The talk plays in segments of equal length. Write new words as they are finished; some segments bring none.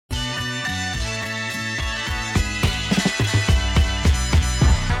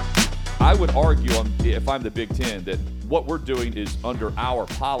I would argue, if I'm the Big Ten, that what we're doing is under our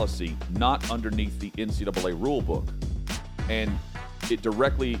policy, not underneath the NCAA rule book. And it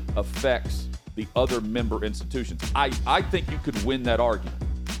directly affects the other member institutions. I think you could win that argument.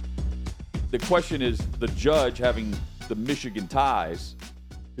 The question is, the judge having the Michigan ties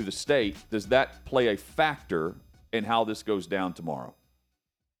to the state, does that play a factor in how this goes down tomorrow?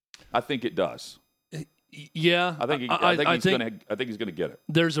 I think it does. Yeah, I think he's going to get it.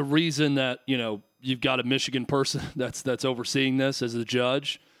 There's a reason that you've got a Michigan person that's overseeing this as the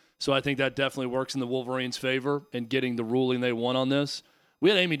judge. So I think that definitely works in the Wolverines' favor in getting the ruling they want on this. We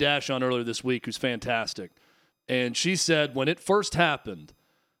had Amy Dash on earlier this week, who's fantastic, and she said when it first happened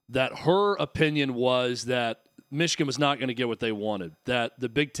that her opinion was that Michigan was not going to get what they wanted. That the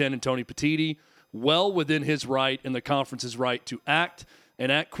Big Ten and Tony Petitti, well within his right and the conference's right to act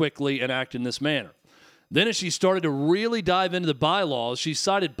quickly and act in this manner. Then as she started to really dive into the bylaws, she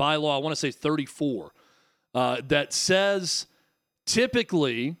cited bylaw, I want to say 34, that says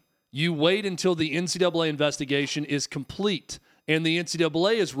typically you wait until the NCAA investigation is complete and the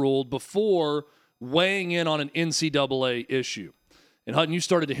NCAA is ruled before weighing in on an NCAA issue. And Hutton, you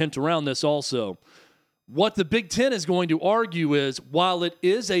started to hint around this also. What the Big Ten is going to argue is, while it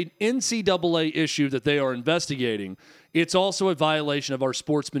is an NCAA issue that they are investigating, it's also a violation of our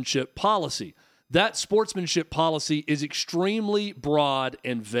sportsmanship policy. That sportsmanship policy is extremely broad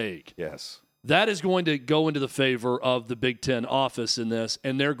and vague. Yes. That is going to go into the favor of the Big Ten office in this,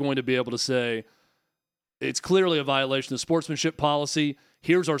 and they're going to be able to say, it's clearly a violation of sportsmanship policy.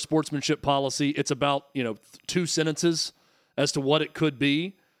 Here's our sportsmanship policy. It's about, 2 sentences as to what it could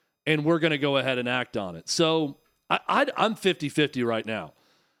be, and we're going to go ahead and act on it. So I'm 50-50 right now.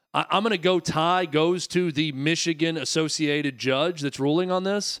 I'm going to go tie goes to the Michigan associated judge that's ruling on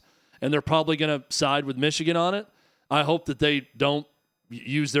this, and they're probably going to side with Michigan on it. I hope that they don't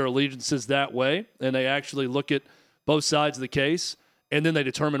use their allegiances that way, and they actually look at both sides of the case, and then they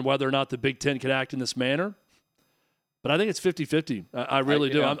determine whether or not the Big Ten could act in this manner. But I think it's 50-50. I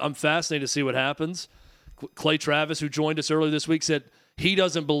really do. I'm fascinated to see what happens. Clay Travis, who joined us earlier this week, said he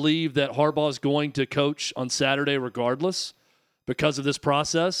doesn't believe that Harbaugh is going to coach on Saturday regardless because of this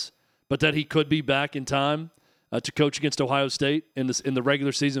process, but that he could be back in time to coach against Ohio State in the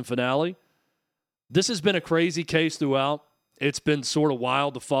regular season finale. This has been a crazy case throughout. It's been sort of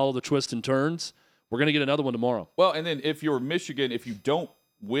wild to follow the twists and turns. We're going to get another one tomorrow. Well, and then if you're Michigan, if you don't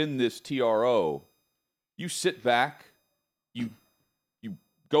win this TRO, you sit back, you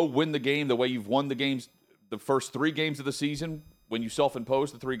go win the game the way you've won the games, the first 3 games of the season when you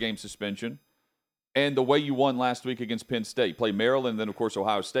self-imposed the 3-game suspension, and the way you won last week against Penn State. Play Maryland and then, of course,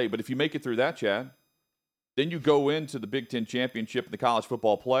 Ohio State. But if you make it through that, Chad, then you go into the Big Ten Championship and the college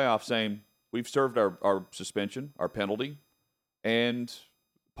football playoff saying, we've served our suspension, our penalty, and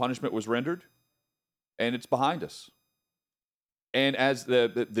punishment was rendered, and it's behind us. And as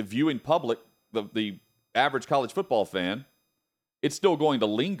the viewing public, the average college football fan, it's still going to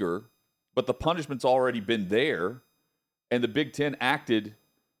linger, but the punishment's already been there, and the Big Ten acted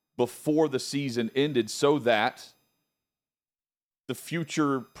before the season ended so that the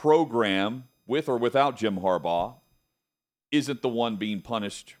future program, with or without Jim Harbaugh, isn't the one being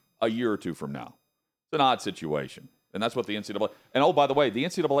punished a year or 2 from now. It's an odd situation, and that's what the NCAA – and, oh, by the way, the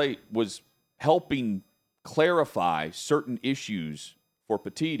NCAA was helping clarify certain issues for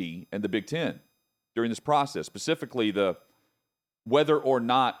Petitti and the Big Ten during this process, specifically the whether or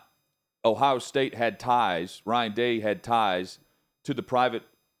not Ohio State had ties, Ryan Day had ties to the private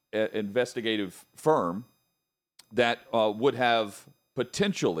investigative firm that would have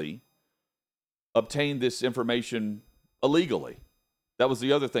potentially obtained this information illegally. That was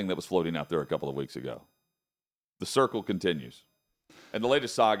the other thing that was floating out there a couple of weeks ago. The circle continues. And the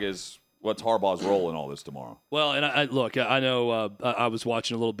latest saga is what's Harbaugh's role in all this tomorrow. Well, and I know I was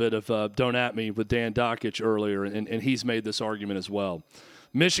watching a little bit of Don't At Me with Dan Dockich earlier, and he's made this argument as well.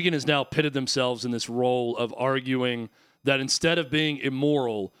 Michigan has now pitted themselves in this role of arguing that instead of being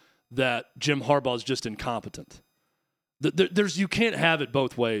immoral, that Jim Harbaugh is just incompetent. You can't have it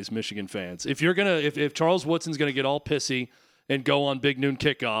both ways, Michigan fans. If Charles Woodson's gonna get all pissy and go on Big Noon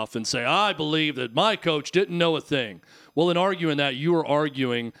Kickoff and say, I believe that my coach didn't know a thing. Well, in arguing that, you are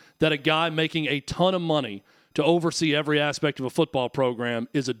arguing that a guy making a ton of money to oversee every aspect of a football program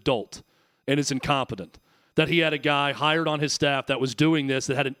is adult and is incompetent. That he had a guy hired on his staff that was doing this,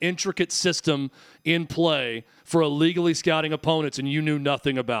 that had an intricate system in play for illegally scouting opponents, and you knew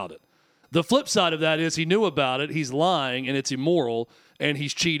nothing about it. The flip side of that is he knew about it, he's lying, and it's immoral, and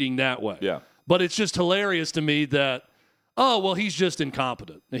he's cheating that way. Yeah. But it's just hilarious to me that, oh, well, he's just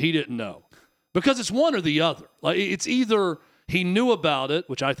incompetent, and he didn't know. Because it's one or the other. Like, it's either He knew about it,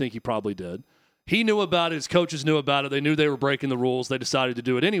 which I think he probably did. He knew about it. His coaches knew about it. They knew they were breaking the rules. They decided to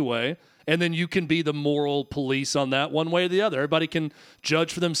do it anyway. And then you can be the moral police on that one way or the other. Everybody can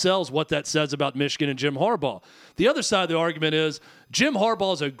judge for themselves what that says about Michigan and Jim Harbaugh. The other side of the argument is Jim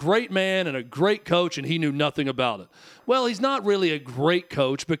Harbaugh is a great man and a great coach, and he knew nothing about it. Well, he's not really a great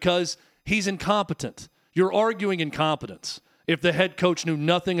coach because he's incompetent. You're arguing incompetence. If the head coach knew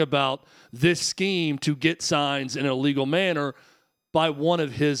nothing about this scheme to get signs in an illegal manner by one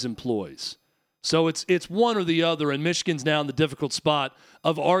of his employees. So it's one or the other, and Michigan's now in the difficult spot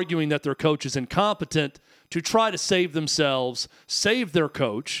of arguing that their coach is incompetent to try to save themselves, save their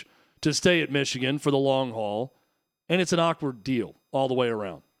coach to stay at Michigan for the long haul, and it's an awkward deal all the way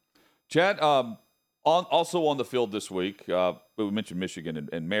around. Chad, also on the field this week, we mentioned Michigan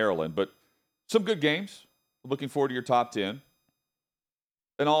and Maryland, but some good games. Looking forward to your top 10.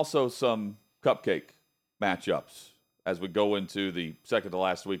 And also some cupcake matchups as we go into the second to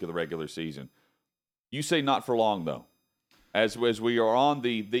last week of the regular season. You say not for long, though. As we are on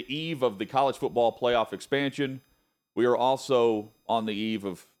the eve of the college football playoff expansion, we are also on the eve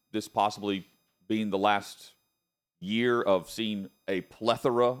of this possibly being the last year of seeing a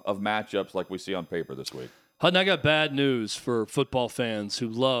plethora of matchups like we see on paper this week. Hutton, I got bad news for football fans who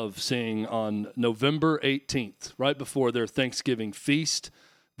love seeing on November 18th, right before their Thanksgiving feast,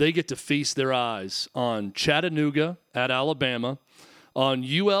 they get to feast their eyes on Chattanooga at Alabama, on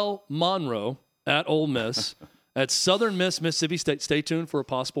UL Monroe at Ole Miss, at Southern Miss, Mississippi State. Stay tuned for a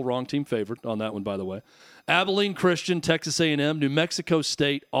possible wrong team favorite on that one, by the way. Abilene Christian, Texas A&M, New Mexico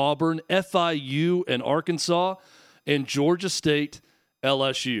State, Auburn, FIU, and Arkansas, and Georgia State,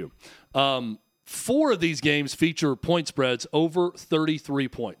 LSU. 4 of these games feature point spreads over 33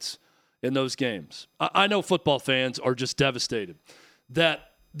 points in those games. I know football fans are just devastated. That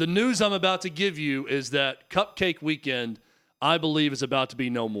the news I'm about to give you is that Cupcake Weekend, I believe, is about to be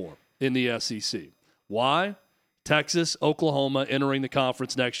no more in the SEC. Why? Texas, Oklahoma entering the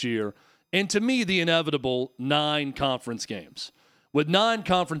conference next year. And to me, the inevitable 9 conference games. With 9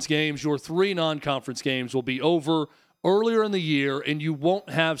 conference games, your 3 non-conference games will be over earlier in the year, and you won't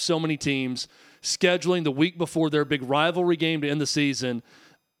have so many teams scheduling the week before their big rivalry game to end the season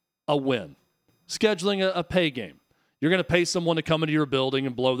a win. Scheduling a pay game. You're going to pay someone to come into your building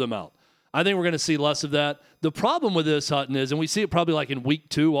and blow them out. I think we're going to see less of that. The problem with this, Hutton, is, and we see it probably like in week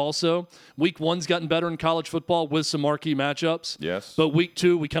 2 also, week 1's gotten better in college football with some marquee matchups. Yes. But week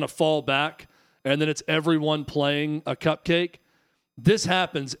 2, we kind of fall back, and then it's everyone playing a cupcake. This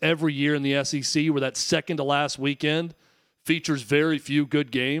happens every year in the SEC where that second to last weekend features very few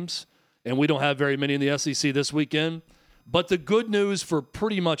good games, and we don't have very many in the SEC this weekend. But the good news for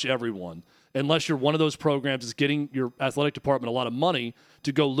pretty much everyone, unless you're one of those programs that's getting your athletic department a lot of money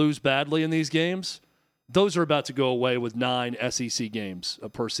to go lose badly in these games, those are about to go away with 9 SEC games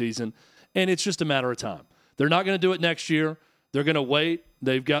per season, and it's just a matter of time. They're not going to do it next year. They're going to wait.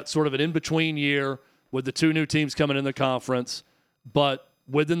 They've got sort of an in-between year with the 2 new teams coming in the conference, but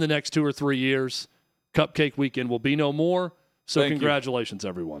within the next 2 or 3 years, Cupcake Weekend will be no more. So congratulations,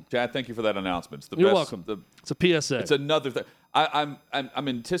 everyone. Chad, thank you for that announcement. It's You're welcome. It's a PSA. It's another thing. I'm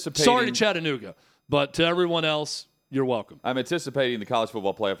anticipating. Sorry to Chattanooga, but to everyone else, you're welcome. I'm anticipating the college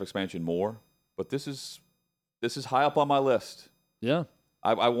football playoff expansion more, but this is high up on my list. Yeah,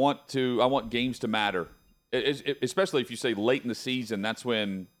 I want games to matter, especially if you say late in the season. That's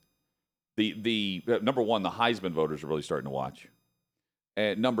when the number one, the Heisman voters are really starting to watch,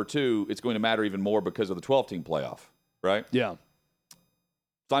 and number 2, it's going to matter even more because of the 12-team playoff. Right? Yeah.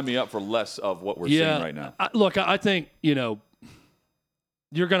 Sign me up for less of what we're seeing right now. I think,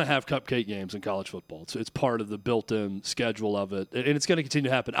 you're going to have cupcake games in college football. It's part of the built-in schedule of it, and it's going to continue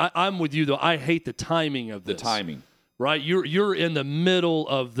to happen. I'm with you, though. I hate the timing of this. The timing. Right? You're in the middle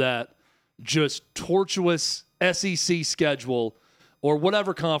of that just tortuous SEC schedule or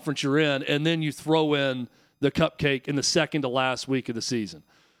whatever conference you're in, and then you throw in the cupcake in the second to last week of the season.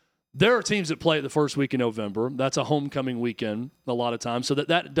 There are teams that play it the first week in November. That's a homecoming weekend a lot of times. So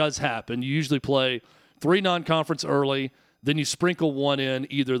that does happen. You usually play 3 non-conference early, then you sprinkle 1 in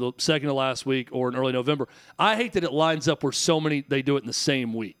either the second to last week or in early November. I hate that it lines up where so many, they do it in the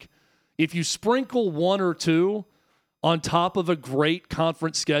same week. If you sprinkle 1 or 2 on top of a great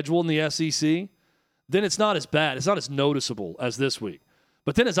conference schedule in the SEC, then it's not as bad. It's not as noticeable as this week.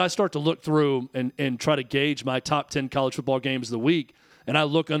 But then as I start to look through and try to gauge my top 10 college football games of the week, and I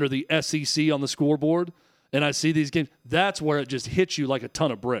look under the SEC on the scoreboard, and I see these games, that's where it just hits you like a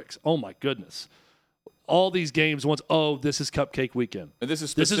ton of bricks. Oh, my goodness. All these games once, this is Cupcake Weekend. And this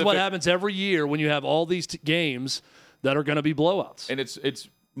is what happens every year when you have all these games that are going to be blowouts. And it's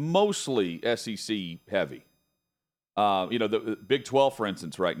mostly SEC heavy. The Big 12, for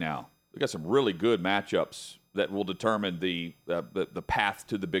instance, right now, we got some really good matchups that will determine the path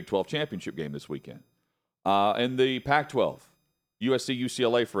to the Big 12 championship game this weekend. And the Pac-12, USC,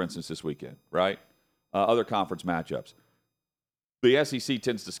 UCLA, for instance, this weekend, right? Other conference matchups. The SEC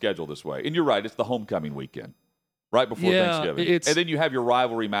tends to schedule this way. And you're right, it's the homecoming weekend, right before Thanksgiving. And then you have your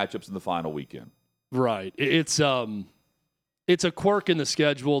rivalry matchups in the final weekend. Right. It's a quirk in the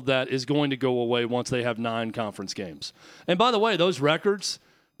schedule that is going to go away once they have 9 conference games. And by the way, those records,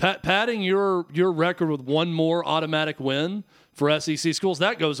 padding your record with one more automatic win for SEC schools,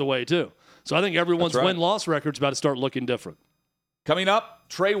 that goes away too. So I think everyone's win-loss record's about to start looking different. Coming up,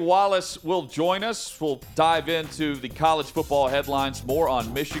 Trey Wallace will join us. We'll dive into the college football headlines, more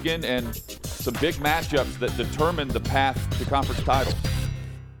on Michigan, and some big matchups that determine the path to conference titles.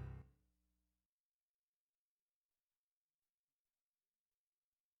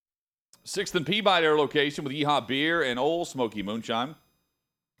 Sixth and Peabody, our location with Yeehaw Beer and Old Smoky Moonshine.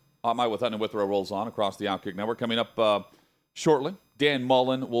 Hot Mike with Hutton and Withrow rolls on across the Outkick Network. Coming up shortly, Dan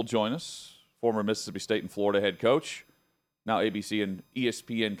Mullen will join us, former Mississippi State and Florida head coach, now ABC and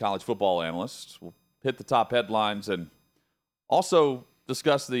ESPN college football analyst. We'll hit the top headlines and also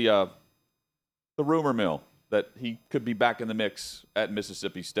discuss the rumor mill that he could be back in the mix at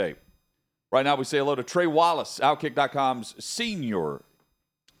Mississippi State. Right now, we say hello to Trey Wallace, Outkick.com's senior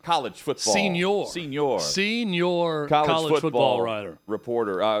college football. Senior college football writer.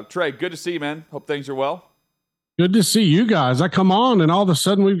 Reporter. Trey, good to see you, man. Hope things are well. Good to see you guys. I come on, and all of a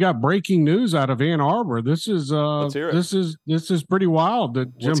sudden we've got breaking news out of Ann Arbor. This is Let's hear it. This is pretty wild.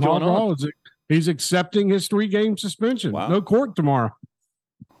 That Jim Harbaugh he's accepting his 3-game suspension. Wow. No court tomorrow.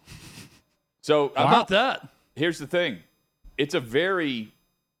 So how about that? Here's the thing: it's a very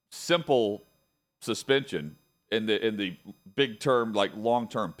simple suspension in the big term, like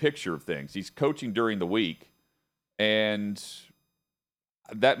long-term picture of things. He's coaching during the week, and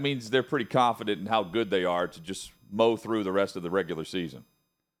that means they're pretty confident in how good they are to just mow through the rest of the regular season.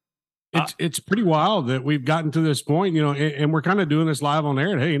 It's pretty wild that we've gotten to this point, and we're kind of doing this live on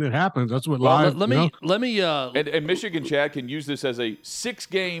air. And hey, and it happens. That's what live. Let me. And Michigan, Chad, can use this as a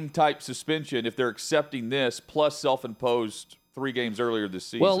 6-game type suspension if they're accepting this plus self-imposed 3 games earlier this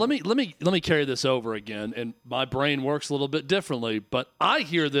season. Well, let me carry this over again, and my brain works a little bit differently. But I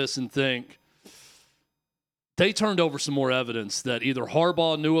hear this and think, they turned over some more evidence that either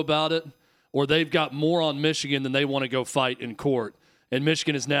Harbaugh knew about it or they've got more on Michigan than they want to go fight in court. And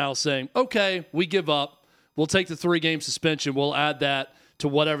Michigan is now saying, okay, we give up. We'll take the 3-game suspension. We'll add that to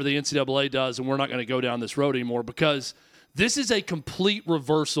whatever the NCAA does, and we're not going to go down this road anymore because this is a complete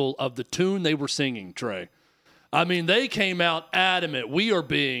reversal of the tune they were singing, Trey. I mean, they came out adamant. We are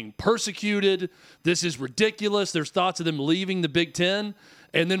being persecuted. This is ridiculous. There's thoughts of them leaving the Big Ten.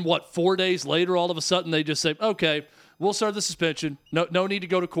 And then 4 days later, all of a sudden, they just say, okay, we'll serve the suspension. No need to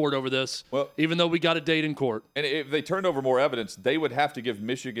go to court over this, even though we got a date in court. And if they turned over more evidence, they would have to give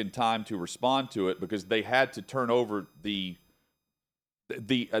Michigan time to respond to it because they had to turn over they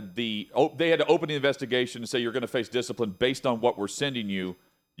had to open the investigation and say you're going to face discipline based on what we're sending you.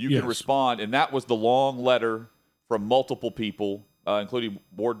 You can respond. And that was the long letter from multiple people, including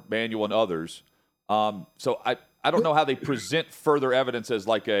Ward Manuel and others. So I don't know how they present further evidence as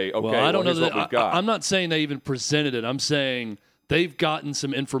like I don't know that, what we've got. I'm not saying they even presented it. I'm saying they've gotten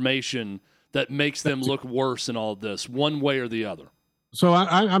some information that makes them look worse in all of this, one way or the other. So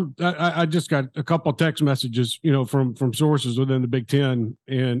I just got a couple of text messages, from sources within the Big Ten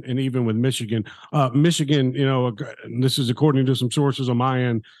and even with Michigan. Michigan, this is according to some sources on my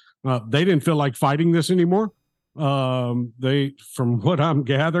end, they didn't feel like fighting this anymore. From what I'm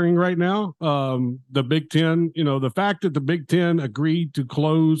gathering right now, the Big Ten, the fact that the Big Ten agreed to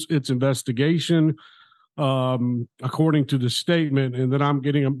close its investigation, according to the statement, and that I'm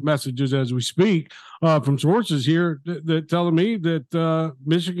getting messages as we speak, from sources here that telling me that,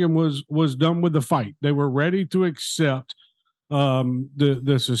 Michigan was done with the fight. They were ready to accept,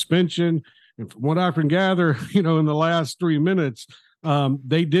 the suspension. And from what I can gather, in the last 3 minutes,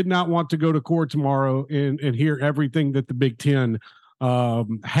 they did not want to go to court tomorrow and hear everything that the Big Ten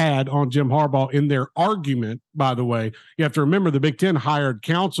had on Jim Harbaugh in their argument. By the way, you have to remember the Big Ten hired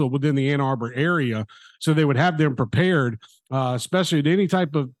counsel within the Ann Arbor area, so they would have them prepared, especially to any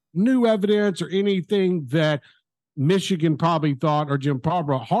type of new evidence or anything that Michigan probably thought or Jim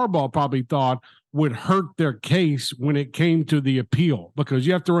Harbaugh probably thought would hurt their case when it came to the appeal. Because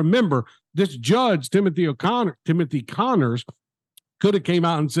you have to remember, this judge, Timothy Connors, could have came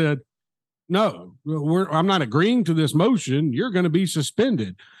out and said, no, I'm not agreeing to this motion. You're going to be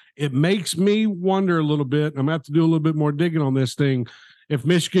suspended. It makes me wonder a little bit. I'm going to have to do a little bit more digging on this thing. if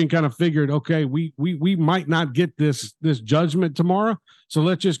Michigan kind of figured, okay, we might not get this judgment tomorrow, so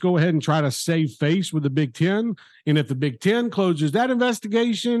let's just go ahead and try to save face with the Big Ten. And if the Big Ten closes that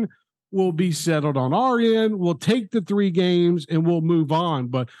investigation, we'll be settled on our end. We'll take the 3 games and we'll move on.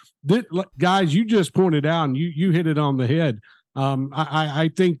 But guys, you just pointed out and you hit it on the head. I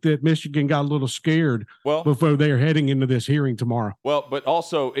think that Michigan got a little scared before they are heading into this hearing tomorrow. Well, but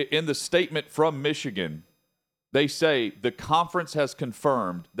also in the statement from Michigan, they say the conference has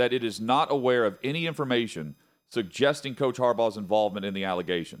confirmed that it is not aware of any information suggesting Coach Harbaugh's involvement in the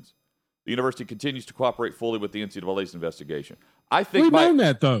allegations. The university continues to cooperate fully with the NCAA's investigation. I think we've known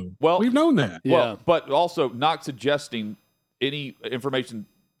that, though. Well, we've known that. Well, but also not suggesting any information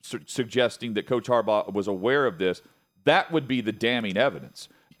suggesting that Coach Harbaugh was aware of this. That would be the damning evidence.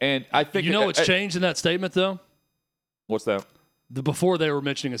 And I think what's changed in that statement, though? What's that? Before they were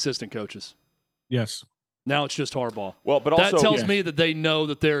mentioning assistant coaches. Yes. Now it's just Harbaugh. Well, but also that tells me that they know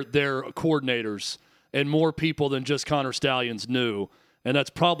that they're coordinators and more people than just Connor Stallions knew, and that's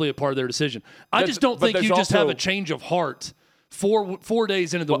probably a part of their decision. I just don't think you just have a change of heart 4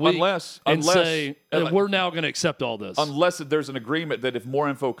 days into the week and say we're now going to accept all this. Unless there's an agreement that if more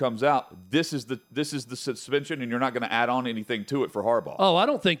info comes out, this is the suspension, and you're not going to add on anything to it for Harbaugh. Oh, I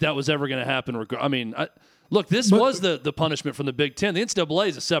don't think that was ever going to happen. I mean, look, this was the punishment from the Big Ten. The NCAA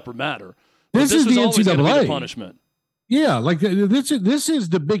is a separate matter. This is was the always gonna be NCAA the punishment. Yeah, like this is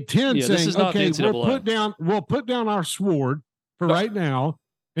the Big Ten saying, okay, we'll put down our sword for right now,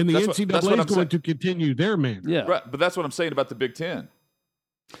 and the NCAA is going to continue their manner. Yeah, right, but that's what I'm saying about the Big Ten.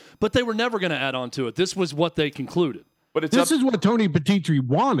 But they were never going to add on to it. This was what they concluded. But this is what Tony Petitri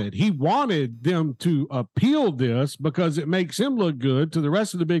wanted. He wanted them to appeal this because it makes him look good to the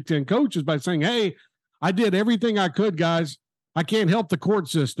rest of the Big Ten coaches by saying, hey, I did everything I could, guys. I can't help the court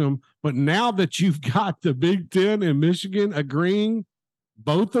system, but now that you've got the Big Ten and Michigan agreeing,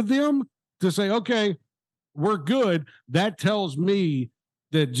 both of them, to say, okay, we're good, that tells me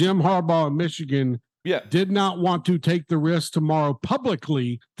that Jim Harbaugh and Michigan did not want to take the risk tomorrow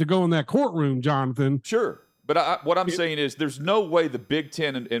publicly to go in that courtroom, Jonathan. Sure. But what I'm saying is there's no way the Big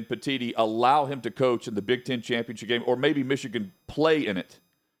Ten and Petiti allow him to coach in the Big Ten championship game, or maybe Michigan play in it,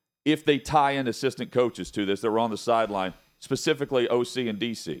 if they tie in assistant coaches to this that were on the sideline, specifically OC and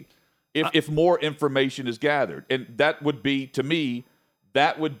DC, if more information is gathered. And that would be, to me,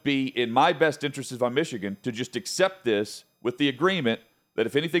 that would be in my best interest if I'm Michigan to just accept this with the agreement that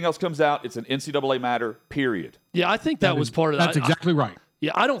if anything else comes out, it's an NCAA matter, period. Yeah, I think that was part of that. That's exactly right.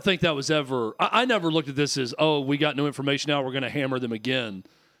 Yeah, I don't think that was ever – I never looked at this as, we got new information now, we're going to hammer them again.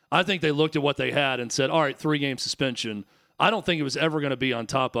 I think they looked at what they had and said, all right, 3-game suspension. I don't think it was ever going to be on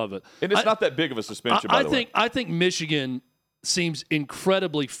top of it. And it's not that big of a suspension, by the way. I think Michigan – seems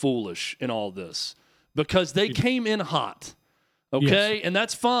incredibly foolish in all this because they came in hot, okay? Yes. And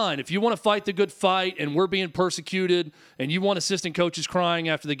that's fine. If you want to fight the good fight and we're being persecuted and you want assistant coaches crying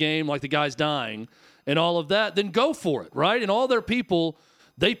after the game like the guy's dying and all of that, then go for it, right? And all their people,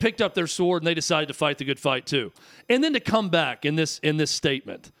 they picked up their sword and they decided to fight the good fight too. And then to come back in this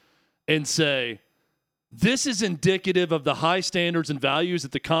statement and say, this is indicative of the high standards and values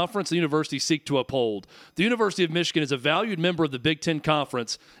that the conference and the university seek to uphold. The University of Michigan is a valued member of the Big Ten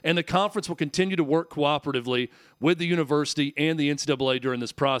Conference, and the conference will continue to work cooperatively with the university and the NCAA during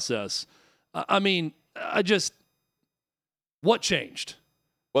this process. What changed?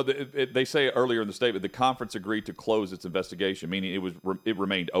 Well, they say earlier in the statement, the conference agreed to close its investigation, meaning it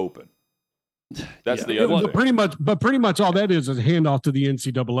remained open. That's the other thing. Pretty much all that is a handoff to the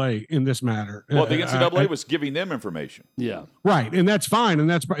NCAA in this matter. Well, the NCAA was giving them information. Yeah, right, and that's fine, and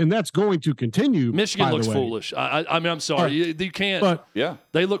that's going to continue. Michigan looks foolish. I'm sorry, you can't. But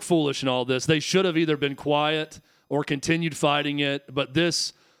they look foolish in all this. They should have either been quiet or continued fighting it. But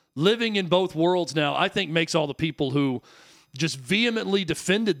this living in both worlds now, I think, makes all the people who just vehemently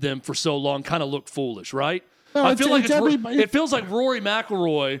defended them for so long kind of look foolish, right? No, I feel like it feels like Rory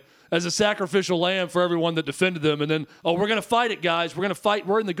McIlroy as a sacrificial lamb for everyone that defended them. And then, we're going to fight it, guys. We're going to fight.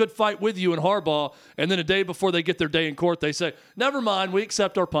 We're in the good fight with you and Harbaugh. And then a day before they get their day in court, they say, never mind, we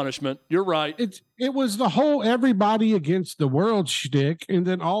accept our punishment. You're right. It was the whole everybody against the world shtick. And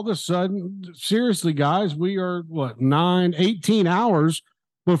then all of a sudden, seriously, guys, we are, 18 hours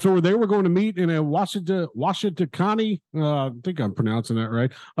before they were going to meet in a Washington County, I think I'm pronouncing that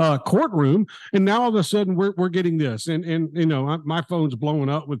right, courtroom. And now all of a sudden we're getting this. And my phone's blowing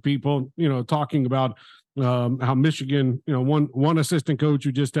up with people, talking about how Michigan, one assistant coach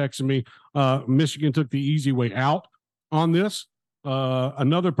who just texted me, Michigan took the easy way out on this.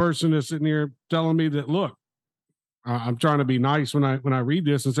 Another person is sitting here telling me that, look, I'm trying to be nice when I read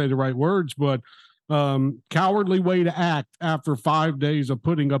this and say the right words, but cowardly way to act after 5 days of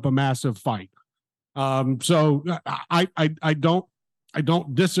putting up a massive fight. So I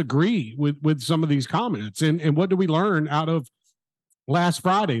don't disagree with some of these comments. And what do we learn out of last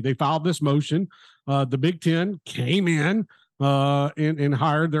Friday? They filed this motion. The Big Ten came in and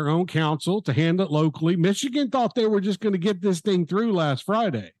hired their own counsel to handle it locally. Michigan thought they were just going to get this thing through last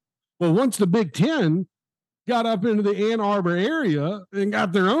Friday. Well, once the Big Ten got up into the Ann Arbor area and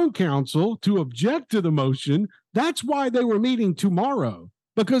got their own counsel to object to the motion, that's why they were meeting tomorrow,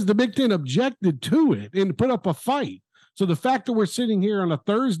 because the Big Ten objected to it and put up a fight. So the fact that we're sitting here on a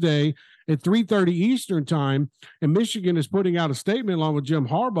Thursday at 3:30 Eastern time and Michigan is putting out a statement along with Jim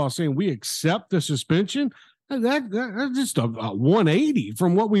Harbaugh saying we accept the suspension, that's just a 180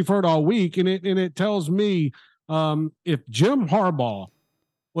 from what we've heard all week. And it tells me if Jim Harbaugh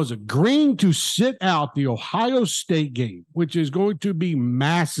was agreeing to sit out the Ohio State game, which is going to be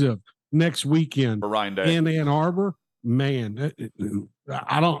massive next weekend for Ryan Day in Ann Arbor, man,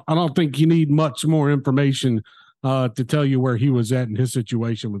 I don't think you need much more information to tell you where he was at in his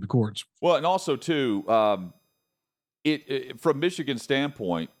situation with the courts. Well, and also too, it from Michigan's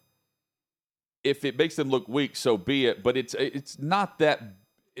standpoint, if it makes them look weak, so be it. But it's not that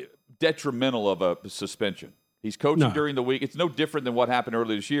detrimental of a suspension. He's coaching during the week. It's no different than what happened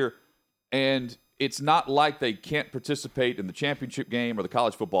earlier this year. And it's not like they can't participate in the championship game or the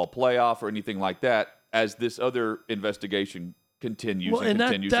college football playoff or anything like that as this other investigation continues and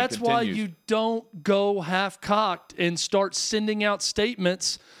continues. That's why you don't go half-cocked and start sending out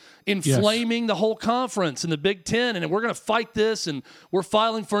statements inflaming the whole conference and the Big Ten, and we're going to fight this, and we're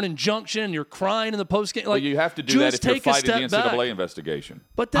filing for an injunction, and you're crying in the postgame. Well, you have to do that if you're fighting the NCAA investigation.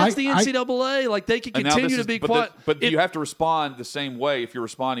 But that's the NCAA. Like, they can continue to be quiet. But you have to respond the same way if you're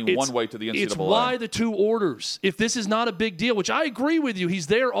responding one way to the NCAA. It's why the two orders. If this is not a big deal, which I agree with you, he's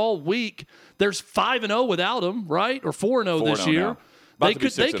there all week. There's 5-0 without him, right? Or 4-0 this year. They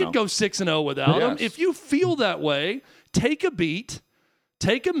could go 6-0 without him. If you feel that way, take a beat.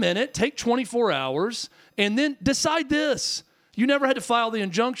 Take a minute, take 24 hours, and then decide this. You never had to file the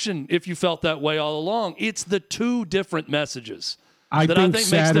injunction if you felt that way all along. It's the two different messages I think makes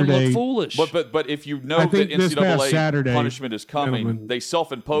them look foolish. But if you know that NCAA punishment is coming, they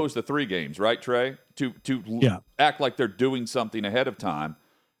self-impose the 3 games, right, Trey? To act like they're doing something ahead of time.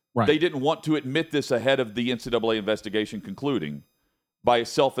 Right. They didn't want to admit this ahead of the NCAA investigation concluding by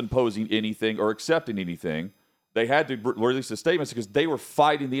self-imposing anything or accepting anything. They had to release the statements because they were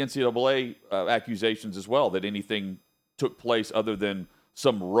fighting the NCAA accusations as well, that anything took place other than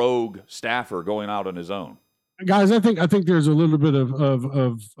some rogue staffer going out on his own. Guys, I think there's a little bit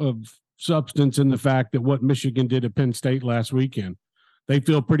of substance in the fact that what Michigan did at Penn State last weekend. They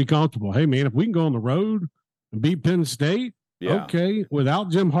feel pretty comfortable. Hey, man, if we can go on the road and beat Penn State, okay,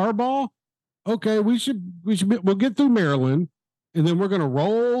 without Jim Harbaugh, okay, we'll get through Maryland. And then we're going to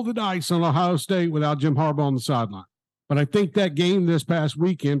roll the dice on Ohio State without Jim Harbaugh on the sideline. But I think that game this past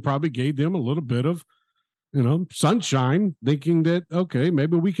weekend probably gave them a little bit of, sunshine, thinking that, okay,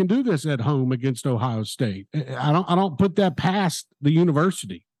 maybe we can do this at home against Ohio State. I don't put that past the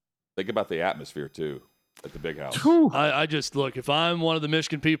university. Think about the atmosphere too at the Big House. I just look, if I'm one of the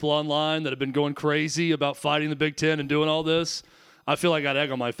Michigan people online that have been going crazy about fighting the Big Ten and doing all this, I feel like I got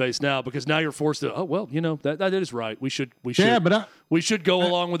egg on my face now because now you're forced to. Oh well, that is right. We should go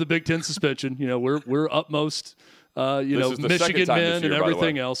along with the Big Ten suspension. We're utmost. Michigan men and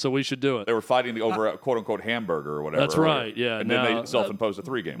everything else, so we should do it. They were fighting over a quote unquote hamburger or whatever. That's right. Yeah, and then they self-imposed a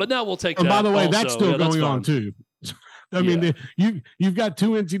 3 game. But now we'll take that. By the way, also. that's still going on too. I mean, you've got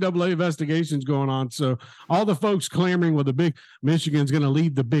 2 NCAA investigations going on. So all the folks clamoring with the big Michigan's going to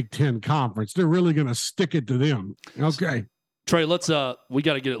lead the Big Ten conference. They're really going to stick it to them. Okay. Trey, we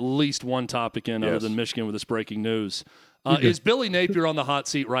got to get at least one topic in other than Michigan with this breaking news. Is Billy Napier on the hot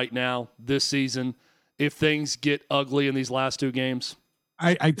seat right now this season if things get ugly in these last 2 games?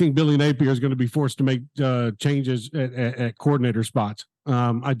 I think Billy Napier is going to be forced to make changes at coordinator spots.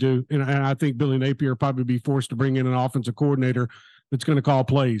 I do. And I think Billy Napier will probably be forced to bring in an offensive coordinator that's going to call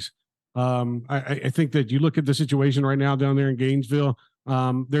plays. I think that you look at the situation right now down there in Gainesville,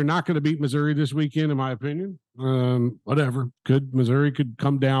 they're not going to beat Missouri this weekend, in my opinion. Whatever. Missouri could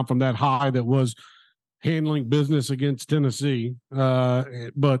come down from that high that was handling business against Tennessee.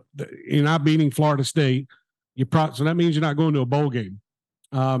 But you're not beating Florida State. So that means you're not going to a bowl game.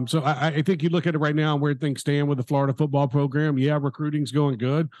 So I think you look at it right now and where things stand with the Florida football program. Yeah, recruiting's going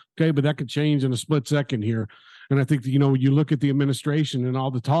good. Okay, but that could change in a split second here. And I think, when you look at the administration and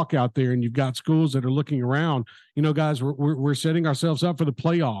all the talk out there and you've got schools that are looking around, guys, we're setting ourselves up for the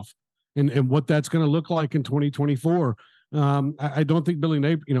playoff and what that's going to look like in 2024. I don't think Billy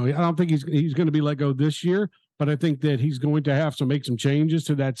Napier, I don't think he's going to be let go this year, but I think that he's going to have to make some changes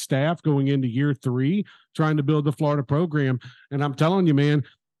to that staff going into year 3, trying to build the Florida program. And I'm telling you, man,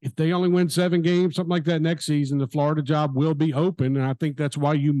 if they only win 7 games, something like that next season, the Florida job will be open. And I think that's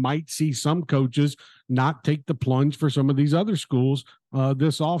why you might see some coaches not take the plunge for some of these other schools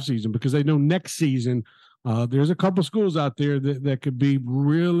this offseason, because they know next season there's a couple schools out there that could be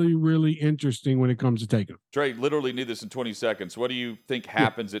really, really interesting when it comes to taking them. Trey, literally need this in 20 seconds. What do you think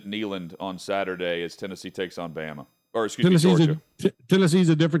happens at Neyland on Saturday as Tennessee takes on Bama? Or, excuse me, Georgia. Tennessee's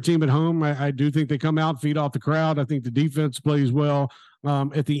a different team at home. I do think they come out, feed off the crowd. I think the defense plays well.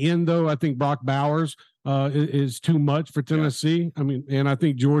 At the end, though, I think Brock Bowers is too much for Tennessee. Yeah. And I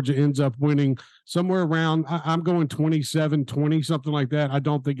think Georgia ends up winning somewhere around, I'm going 27-20, something like that. I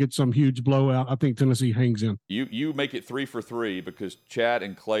don't think it's some huge blowout. I think Tennessee hangs in. You make it 3 for 3 because Chad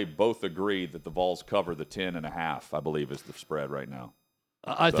and Clay both agree that the Vols cover the 10.5, I believe, is the spread right now.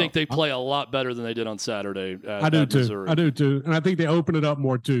 I think they play a lot better than they did on Saturday. I do too. And I think they open it up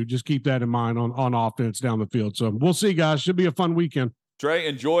more too. Just keep that in mind on offense down the field. So we'll see, guys. Should be a fun weekend. Trey,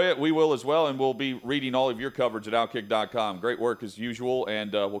 enjoy it. We will as well, and we'll be reading all of your coverage at Outkick.com. Great work as usual,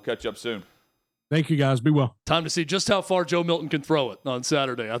 and we'll catch up soon. Thank you, guys. Be well. Time to see just how far Joe Milton can throw it on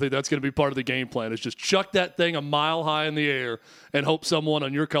Saturday. I think that's going to be part of the game plan, is just chuck that thing a mile high in the air and hope someone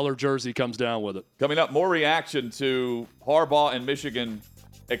on your color jersey comes down with it. Coming up, more reaction to Harbaugh and Michigan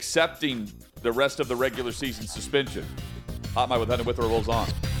accepting the rest of the regular season suspension. Hot Mike with Hunter Withrow rolls on.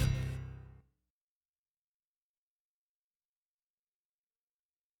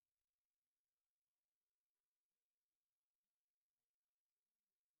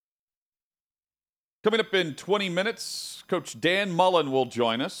 Coming up in 20 minutes, Coach Dan Mullen will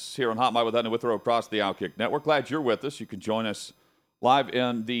join us here on Hot Mike with Hunter Withrow across the Outkick Network. Glad you're with us. You can join us live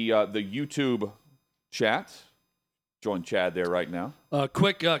in the YouTube chat. Join Chad there right now. A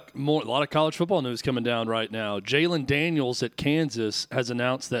lot of college football news coming down right now. Jalen Daniels at Kansas has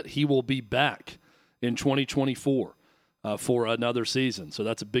announced that he will be back in 2024 for another season. So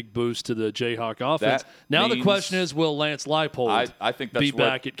that's a big boost to the Jayhawk offense. Now the question is, will Lance Leipold I think that's be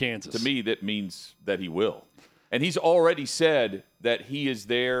back at Kansas? To me, that means that he will. And he's already said that he is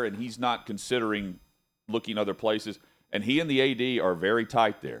there and he's not considering looking other places. And he and the AD are very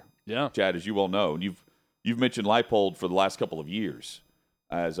tight there. Yeah, Chad, as you well know. And You've mentioned Leipold for the last couple of years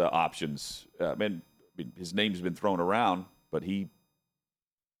as options. His name's been thrown around, but he's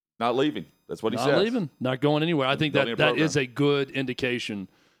not leaving. That's what he says. Not leaving, not going anywhere. I think that is a good indication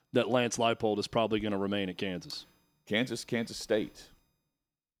that Lance Leipold is probably going to remain at Kansas. Kansas State.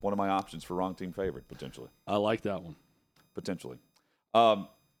 One of my options for wrong team favorite, potentially. I like that one. Potentially.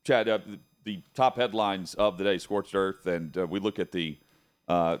 Chad, the top headlines of the day, Scorched Earth, and we look at the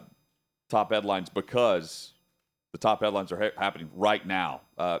top headlines because the top headlines are happening right now.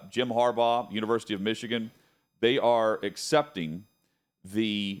 Jim Harbaugh, University of Michigan, they are accepting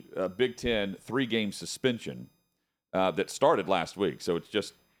the Big Ten 3-game suspension that started last week. So it's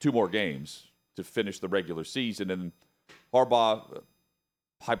just 2 more games to finish the regular season. And Harbaugh,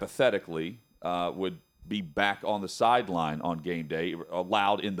 hypothetically, would be back on the sideline on game day,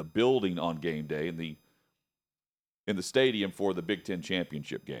 allowed in the building on game day in the stadium for the Big Ten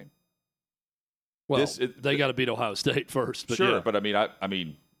championship game. Well, they got to beat Ohio State first. But sure, yeah. But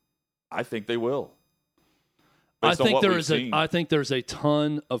I think they will. I think there's a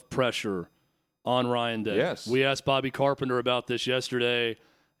ton of pressure on Ryan Day. Yes. We asked Bobby Carpenter about this yesterday,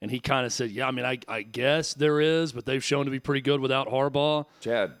 and he kind of said, "Yeah, I guess there is, but they've shown to be pretty good without Harbaugh."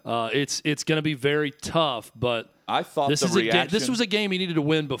 Chad, it's going to be very tough, but I thought this was a game he needed to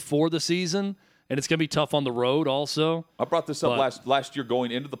win before the season, and it's going to be tough on the road also. I brought this up last year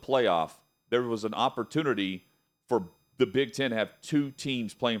going into the playoff. There was an opportunity for the Big Ten to have 2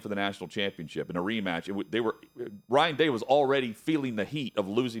 teams playing for the national championship in a rematch. Ryan Day was already feeling the heat of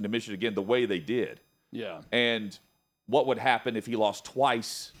losing to Michigan again the way they did. Yeah. And what would happen if he lost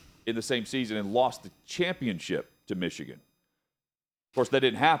twice in the same season and lost the championship to Michigan? Of course, that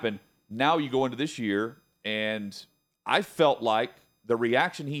didn't happen. Now you go into this year, and I felt like the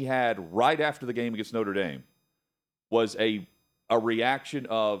reaction he had right after the game against Notre Dame was a reaction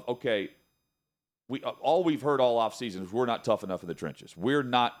of, okay, all we've heard all offseason is we're not tough enough in the trenches. We're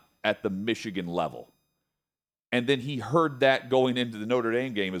not at the Michigan level. And then he heard that going into the Notre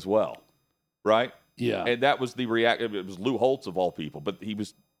Dame game as well, right? Yeah. And that was the reaction. It was Lou Holtz of all people. But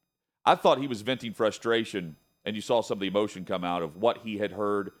I thought he was venting frustration, and you saw some of the emotion come out of what he had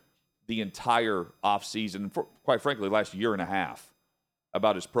heard the entire offseason, quite frankly, last year and a half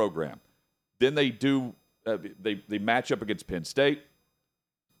about his program. Then they match up against Penn State.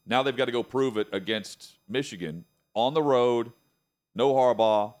 Now they've got to go prove it against Michigan. on the road, no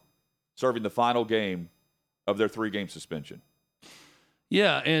Harbaugh, serving the final game of their 3-game suspension.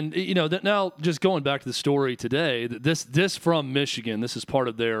 Yeah, and that now just going back to the story today, this from Michigan, this is part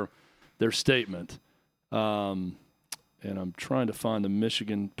of their statement. And I'm trying to find the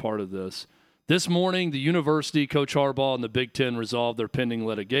Michigan part of this. This morning, the university, Coach Harbaugh, and the Big Ten resolved their pending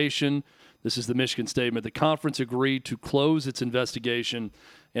litigation. This is the Michigan statement. The conference agreed to close its investigation,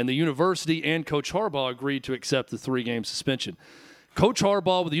 and the university and Coach Harbaugh agreed to accept the 3-game suspension. Coach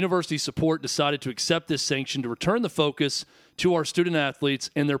Harbaugh, with the university's support, decided to accept this sanction to return the focus to our student-athletes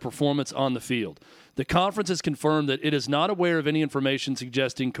and their performance on the field. The conference has confirmed that it is not aware of any information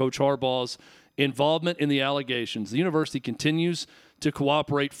suggesting Coach Harbaugh's involvement in the allegations. The university continues to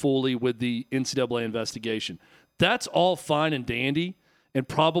cooperate fully with the NCAA investigation. That's all fine and dandy, and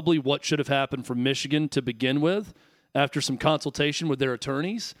probably what should have happened from Michigan to begin with after some consultation with their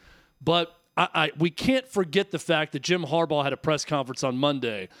attorneys. But we can't forget the fact that Jim Harbaugh had a press conference on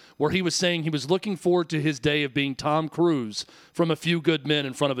Monday where he was saying he was looking forward to his day of being Tom Cruise from A Few Good Men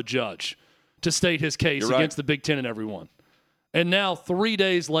in front of a judge to state his case against the Big Ten and everyone. And now, 3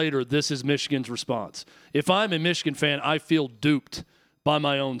 days later, this is Michigan's response. If I'm a Michigan fan, I feel duped by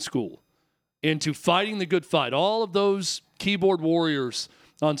my own school into fighting the good fight. All of those keyboard warriors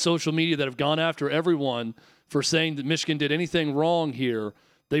on social media that have gone after everyone for saying that Michigan did anything wrong here,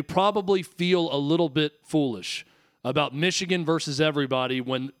 they probably feel a little bit foolish about Michigan versus everybody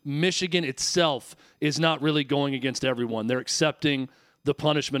when Michigan itself is not really going against everyone. They're accepting the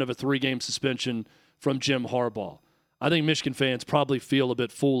punishment of a 3-game suspension from Jim Harbaugh. I think Michigan fans probably feel a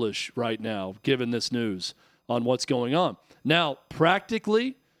bit foolish right now, given this news on what's going on. Now,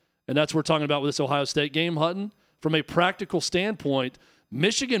 practically, and that's what we're talking about with this Ohio State game, Hutton, from a practical standpoint,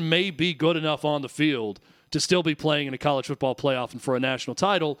 Michigan may be good enough on the field to still be playing in a college football playoff and for a national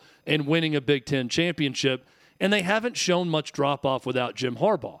title and winning a Big Ten championship, and they haven't shown much drop-off without Jim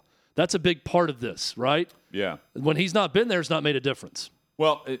Harbaugh. That's a big part of this, right? Yeah. When he's not been there, it's not made a difference.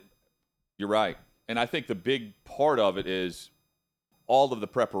 Well, you're right. And I think the big part of it is all of the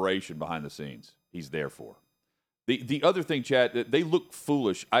preparation behind the scenes he's there for. The other thing, Chad, they look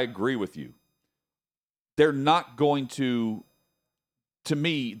foolish. I agree with you. They're not going to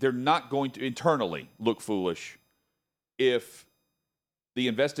me, they're not going to internally look foolish if the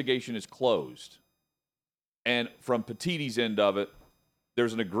investigation is closed. And from Petiti's end of it,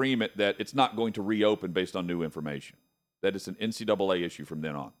 there's an agreement that it's not going to reopen based on new information. That it's an NCAA issue from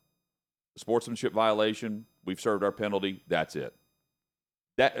then on. A sportsmanship violation, we've served our penalty, that's it.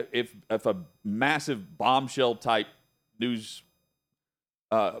 That if a massive bombshell type news,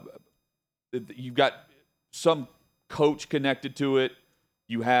 you've got some coach connected to it,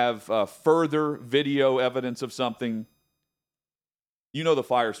 you have further video evidence of something, you know the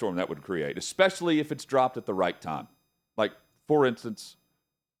firestorm that would create, especially if it's dropped at the right time. Like, for instance,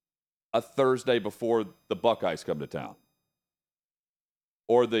 a Thursday before the Buckeyes come to town,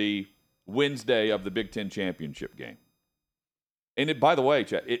 or the Wednesday of the Big Ten championship game. And by the way,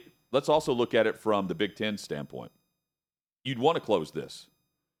 Chad, let's also look at it from the Big Ten standpoint. You'd want to close this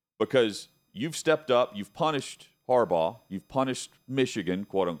because you've stepped up, you've punished Harbaugh, you've punished Michigan,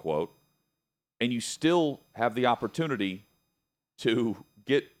 quote unquote, and you still have the opportunity to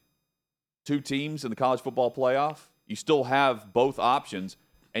get 2 teams in the college football playoff. You still have both options,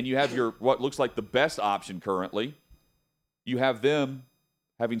 and you have your what looks like the best option currently. You have them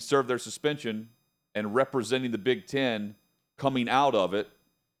having served their suspension and representing the Big Ten coming out of it,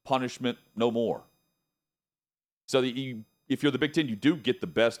 punishment no more. So if you're the Big Ten, you do get the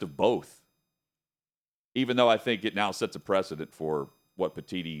best of both, even though I think it now sets a precedent for what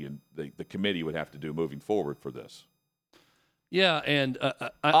Petiti and the committee would have to do moving forward for this. Yeah, and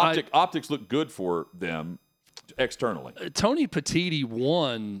optics look good for them externally. Tony Petiti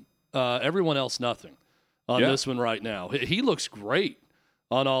won, everyone else nothing on this one right now. He looks great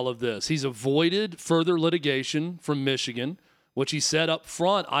on all of this. He's avoided further litigation from Michigan, which he said up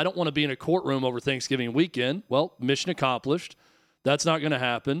front, I don't want to be in a courtroom over Thanksgiving weekend. Well, mission accomplished. That's not going to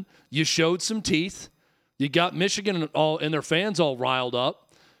happen. You showed some teeth. You got Michigan and their fans all riled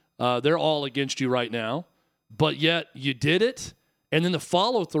up. They're all against you right now. But yet you did it, and then the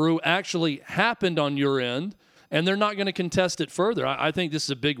follow-through actually happened on your end, and they're not going to contest it further. I think this is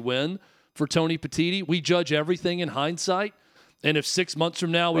a big win for Tony Petiti. We judge everything in hindsight. And if 6 months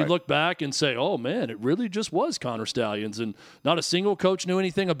from now we look back and say, oh, man, it really just was Connor Stallions and not a single coach knew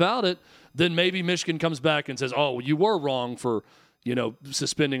anything about it, then maybe Michigan comes back and says, oh, you were wrong for,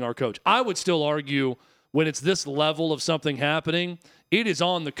 suspending our coach. I would still argue when it's this level of something happening, it is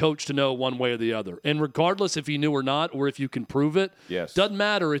on the coach to know one way or the other. And regardless if he knew or not, or if you can prove it, doesn't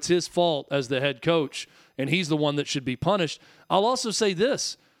matter. It's his fault as the head coach, and he's the one that should be punished. I'll also say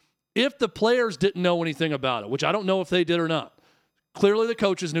this. If the players didn't know anything about it, which I don't know if they did or not, clearly the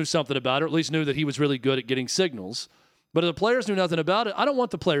coaches knew something about it, or at least knew that he was really good at getting signals. But if the players knew nothing about it, I don't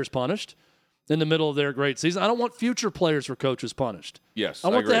want the players punished in the middle of their great season. I don't want future players or coaches punished. Yes, I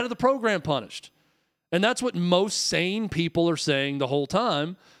want the head of the program punished. And that's what most sane people are saying the whole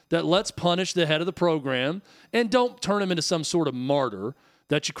time, that let's punish the head of the program and don't turn him into some sort of martyr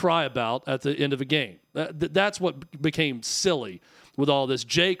that you cry about at the end of a game. That's what became silly with all this.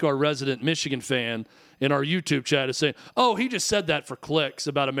 Jake, our resident Michigan fan in our YouTube chat, is saying, oh, he just said that for clicks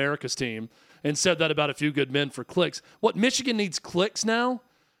about America's team and said that about a few good men for clicks. What, Michigan needs clicks now?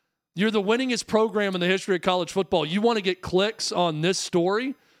 You're the winningest program in the history of college football. You want to get clicks on this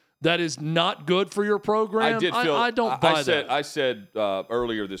story that is not good for your program? I don't buy that. I said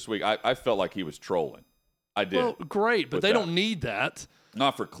earlier this week, I felt like he was trolling. I did. Well, great, but they don't need that.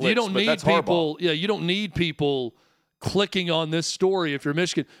 Not for clicks, you don't need that's people. Harbaugh. Yeah, you don't need people clicking on this story if you're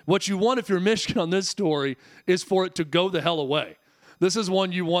Michigan. What you want if you're Michigan on this story is for it to go the hell away. This is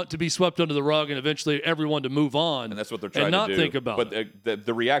one you want to be swept under the rug and eventually everyone to move on. And that's what they're trying and not to do. Think about it. But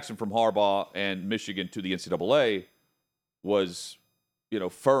the reaction from Harbaugh and Michigan to the NCAA was,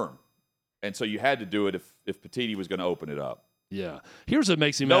 firm. And so you had to do it if Petiti was going to open it up. Yeah. Here's what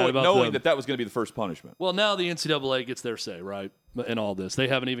makes me mad about knowing that was going to be the first punishment. Well, now the NCAA gets their say, right, in all this. They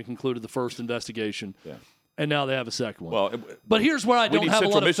haven't even concluded the first investigation. Yeah. And now they have a second one. Well, but here's where I don't have a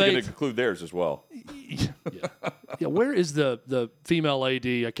lot of faith. Michigan to conclude theirs as well. Yeah. Where is the female AD?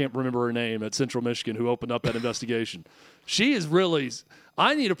 I can't remember her name at Central Michigan who opened up that investigation. She is really.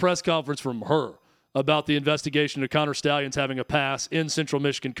 I need a press conference from her about the investigation of Connor Stallions having a pass in Central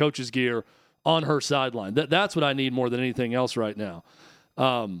Michigan coach's gear on her sideline. That's what I need more than anything else right now.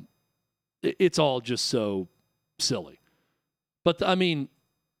 It's all just so silly. But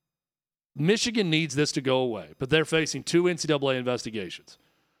Michigan needs this to go away, but they're facing 2 NCAA investigations.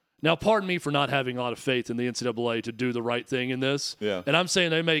 Now, pardon me for not having a lot of faith in the NCAA to do the right thing in this. Yeah. And I'm saying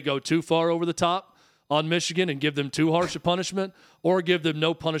they may go too far over the top on Michigan and give them too harsh a punishment or give them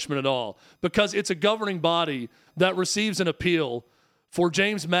no punishment at all, because it's a governing body that receives an appeal for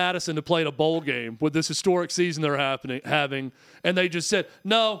James Madison to play in a bowl game with this historic season they're having, and they just said,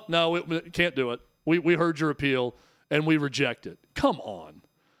 no, it can't do it. We heard your appeal, and we reject it. Come on.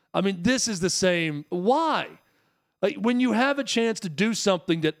 This is the same. Why? When you have a chance to do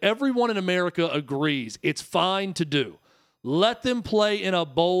something that everyone in America agrees it's fine to do, let them play in a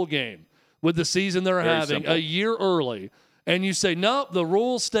bowl game with the season they're having a year early, and you say, no, the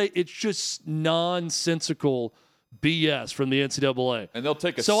rules state, it's just nonsensical BS from the NCAA. And they'll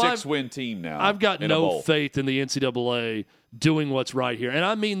take a 6-win team now. I've got no faith in the NCAA doing what's right here. And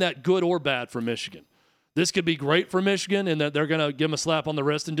I mean that good or bad for Michigan. This could be great for Michigan in that they're going to give them a slap on the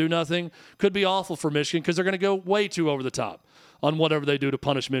wrist and do nothing. Could be awful for Michigan because they're going to go way too over the top on whatever they do to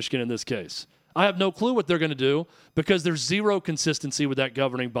punish Michigan in this case. I have no clue what they're going to do because there's zero consistency with that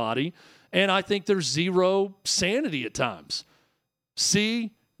governing body, and I think there's zero sanity at times.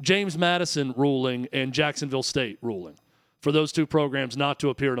 See James Madison ruling and Jacksonville State ruling for those 2 programs not to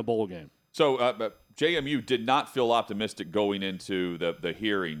appear in a bowl game. So JMU did not feel optimistic going into the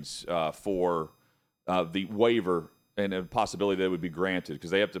hearings for the waiver and a possibility that it would be granted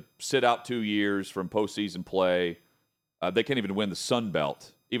because they have to sit out 2 years from postseason play. They can't even win the Sun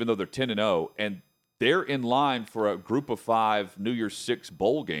Belt, even though they're 10-0, and they're in line for a Group of 5 New Year's 6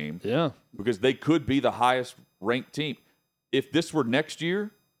 bowl game. Yeah, because they could be the highest ranked team. If this were next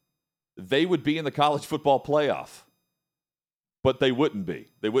year, they would be in the college football playoff, but they wouldn't be.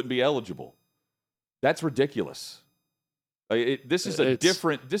 They wouldn't be eligible. That's ridiculous. This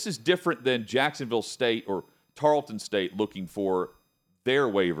is different than Jacksonville State or Tarleton State looking for their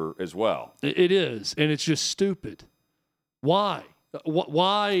waiver as well. It is, and it's just stupid. Why?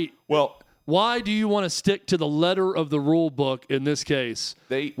 Why? Well, why do you want to stick to the letter of the rule book in this case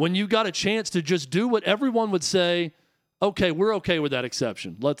when you got a chance to just do what everyone would say? Okay, we're okay with that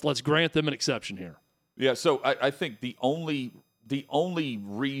exception. Let's grant them an exception here. Yeah, so I think the only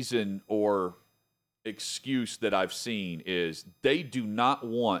reason or excuse that I've seen is they do not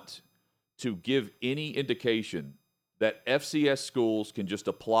want to give any indication that FCS schools can just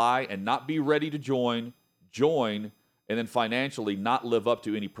apply and not be ready to join, and then financially not live up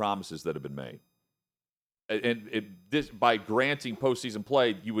to any promises that have been made. And this by granting postseason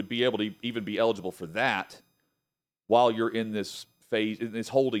play, you would be able to even be eligible for that while you're in this phase, in this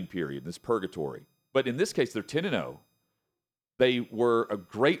holding period, this purgatory. But in this case, they're 10-0. They were a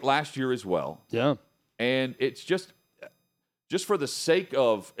great last year as well. Yeah. And it's just for the sake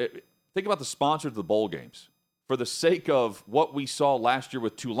of think about the sponsors of the bowl games. For the sake of what we saw last year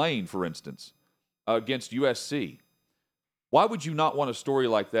with Tulane, for instance, against USC, why would you not want a story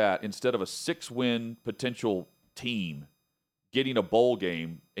like that instead of a 6-win potential team getting a bowl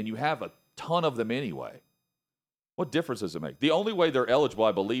game, and you have a ton of them anyway? What difference does it make? The only way they're eligible,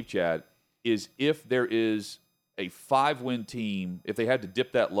 I believe, Chad, is if there is a 5-win team, if they had to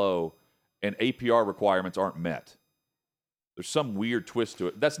dip that low and APR requirements aren't met. There's some weird twist to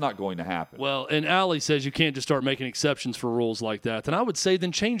it. That's not going to happen. Well, and Allie says you can't just start making exceptions for rules like that. Then I would say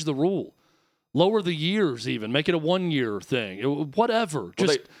then change the rule. Lower the years even. Make it a 1-year thing. Whatever.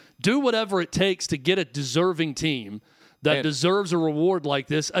 Just do whatever it takes to get a deserving team that deserves a reward like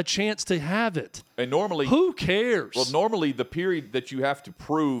this a chance to have it. And normally, who cares? Well, normally the period that you have to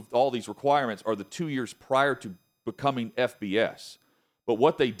prove all these requirements are the 2 years prior to becoming FBS. But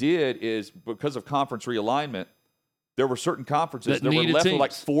what they did is, because of conference realignment, there were certain conferences that were left with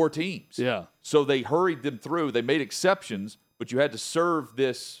like 4 teams. Yeah. So they hurried them through. They made exceptions, but you had to serve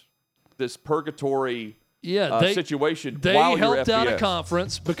this purgatory situation while you're FBS. They helped out a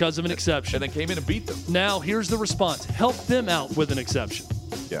conference because of an exception. And they came in and beat them. Now, here's the response. Help them out with an exception.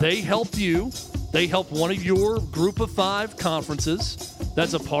 Yeah. They help you. They help one of your group of 5 conferences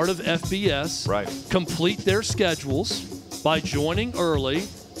that's a part of FBS complete their schedules by joining early.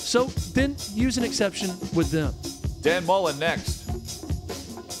 So then use an exception with them. Dan Mullen next.